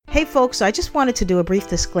Hey folks, so I just wanted to do a brief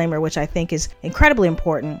disclaimer, which I think is incredibly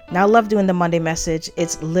important. Now, I love doing the Monday message.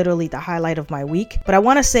 It's literally the highlight of my week. But I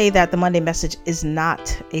want to say that the Monday message is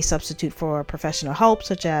not a substitute for professional help,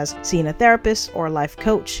 such as seeing a therapist or a life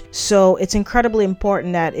coach. So it's incredibly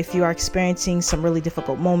important that if you are experiencing some really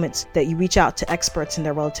difficult moments, that you reach out to experts in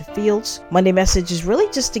their relative fields. Monday message is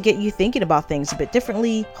really just to get you thinking about things a bit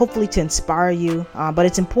differently, hopefully to inspire you. But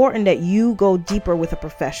it's important that you go deeper with a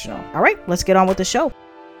professional. All right, let's get on with the show.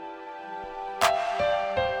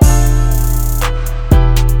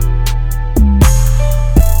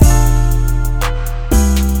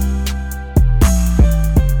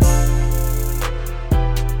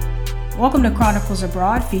 Welcome to Chronicles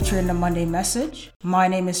Abroad, featuring the Monday Message. My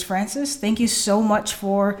name is Francis. Thank you so much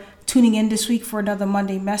for tuning in this week for another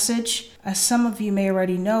Monday Message. As some of you may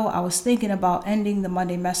already know, I was thinking about ending the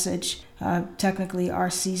Monday Message. Technically,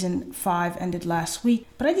 our season 5 ended last week,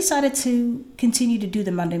 but I decided to continue to do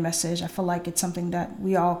the Monday Message. I feel like it's something that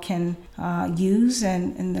we all can use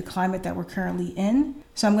and in the climate that we're currently in.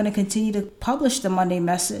 So I'm going to continue to publish the Monday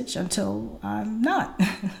Message until I'm not.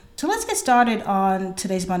 So let's get started on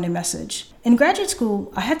today's Monday Message. In graduate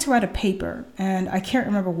school, I had to write a paper, and I can't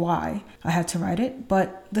remember why I had to write it,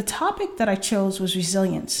 but the topic that I chose was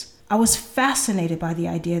resilience. I was fascinated by the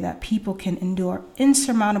idea that people can endure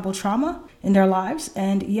insurmountable trauma in their lives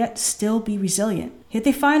and yet still be resilient. Yet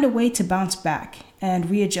they find a way to bounce back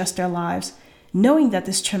and readjust their lives, knowing that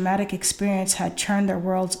this traumatic experience had turned their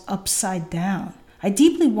worlds upside down. I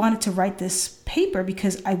deeply wanted to write this paper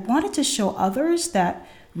because I wanted to show others that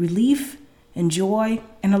relief and joy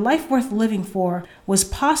and a life worth living for was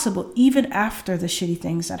possible even after the shitty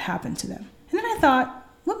things that happened to them. And then I thought,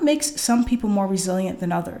 what makes some people more resilient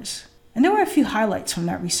than others? And there were a few highlights from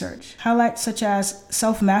that research. Highlights such as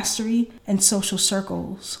self-mastery and social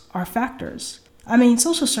circles are factors. I mean,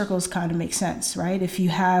 social circles kind of make sense, right? If you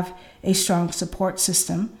have a strong support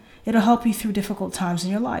system, it'll help you through difficult times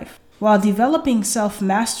in your life. While developing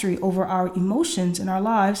self-mastery over our emotions in our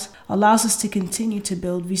lives allows us to continue to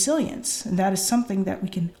build resilience, and that is something that we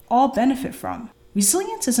can all benefit from.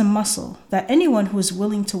 Resilience is a muscle that anyone who is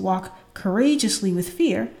willing to walk courageously with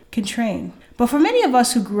fear can train. But for many of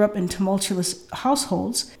us who grew up in tumultuous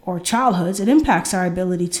households or childhoods, it impacts our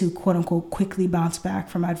ability to quote-unquote quickly bounce back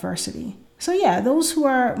from adversity. So yeah, those who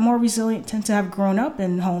are more resilient tend to have grown up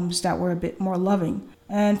in homes that were a bit more loving.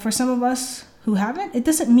 And for some of us who haven't, it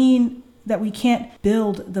doesn't mean that we can't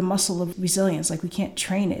build the muscle of resilience, like we can't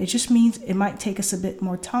train it. It just means it might take us a bit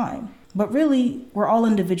more time. But really, we're all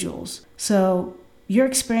individuals. So your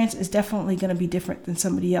experience is definitely going to be different than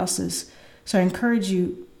somebody else's. So I encourage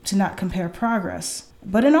you to not compare progress.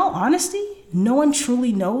 But in all honesty, no one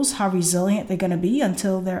truly knows how resilient they're going to be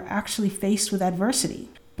until they're actually faced with adversity.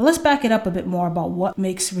 But let's back it up a bit more about what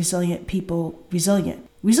makes resilient people resilient.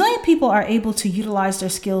 Resilient people are able to utilize their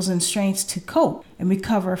skills and strengths to cope and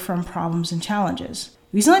recover from problems and challenges.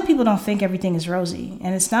 Resilient people don't think everything is rosy,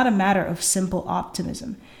 and it's not a matter of simple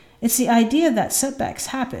optimism. It's the idea that setbacks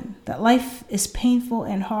happen, that life is painful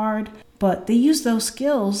and hard, but they use those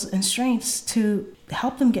skills and strengths to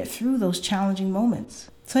help them get through those challenging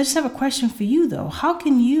moments. So I just have a question for you though. How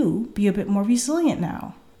can you be a bit more resilient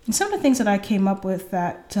now? And some of the things that I came up with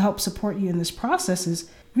that to help support you in this process is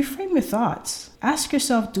reframe your thoughts. Ask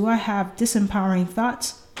yourself, do I have disempowering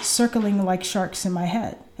thoughts circling like sharks in my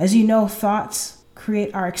head? As you know, thoughts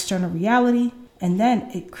create our external reality, and then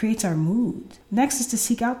it creates our mood. Next is to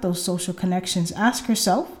seek out those social connections. Ask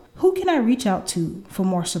yourself, who can I reach out to for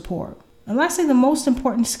more support? And lastly, the most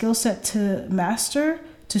important skill set to master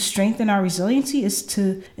to strengthen our resiliency is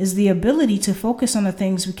the ability to focus on the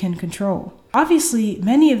things we can control. Obviously,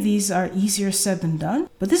 many of these are easier said than done,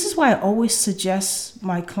 but this is why I always suggest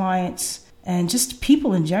my clients and just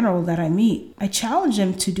people in general that I meet, I challenge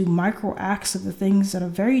them to do micro acts of the things that are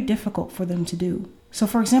very difficult for them to do. So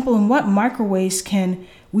for example, in what micro ways can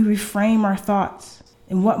we reframe our thoughts?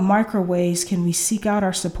 In what micro ways can we seek out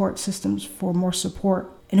our support systems for more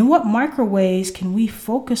support? And in what micro ways can we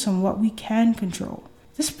focus on what we can control?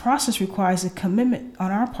 This process requires a commitment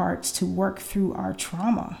on our parts to work through our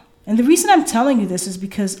trauma. And the reason I'm telling you this is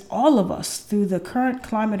because all of us, through the current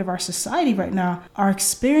climate of our society right now, are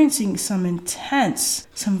experiencing some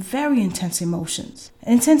very intense emotions.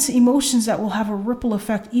 Intense emotions that will have a ripple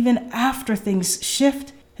effect even after things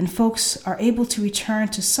shift and folks are able to return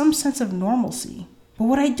to some sense of normalcy. But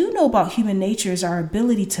what I do know about human nature is our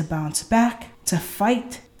ability to bounce back, to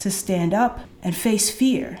fight, to stand up, and face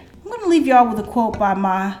fear. I'm going to leave y'all with a quote by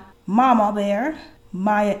my mama bear,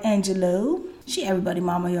 Maya Angelou. She everybody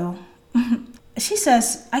mama, y'all. She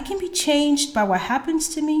says, I can be changed by what happens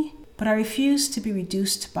to me, but I refuse to be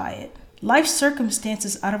reduced by it. Life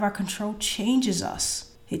circumstances out of our control changes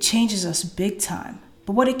us. It changes us big time.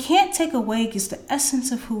 But what it can't take away is the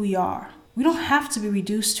essence of who we are. We don't have to be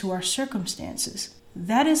reduced to our circumstances.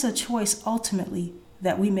 That is a choice ultimately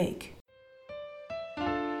that we make.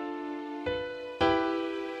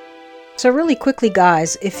 So really quickly,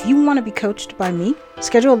 guys, if you want to be coached by me,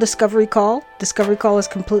 schedule a discovery call. Discovery call is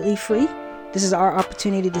completely free. This is our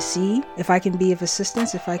opportunity to see if I can be of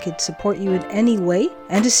assistance, if I could support you in any way,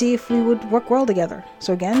 and to see if we would work well together.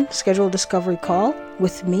 So again, schedule a discovery call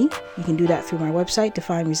with me. You can do that through my website,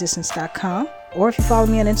 defineresistance.com. Or if you follow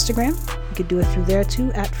me on Instagram, you could do it through there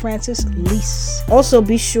too, at Frances Lease. Also,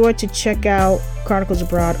 be sure to check out Chronicles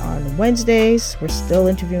Abroad on Wednesdays. We're still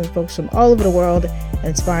interviewing folks from all over the world and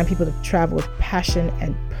inspiring people to travel with passion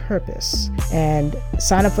and purpose. And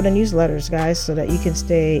sign up for the newsletters, guys, so that you can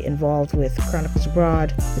stay involved with Chronicles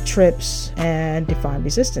Abroad, the trips, and Define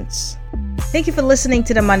Resistance. Thank you for listening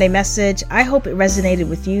to the Monday Message. I hope it resonated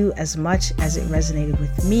with you as much as it resonated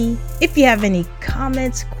with me. If you have any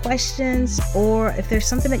comments, questions, or if there's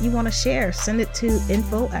something that you want to share, send it to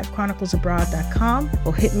info@chroniclesabroad.com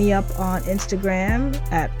or hit me up on Instagram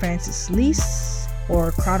at Frances Lease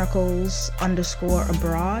or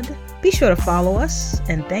Chronicles_abroad. Be sure to follow us,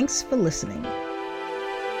 and thanks for listening.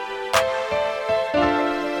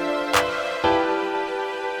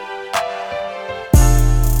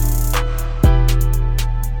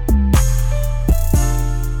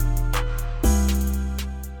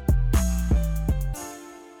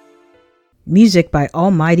 Music by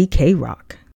Almighty K-Rock.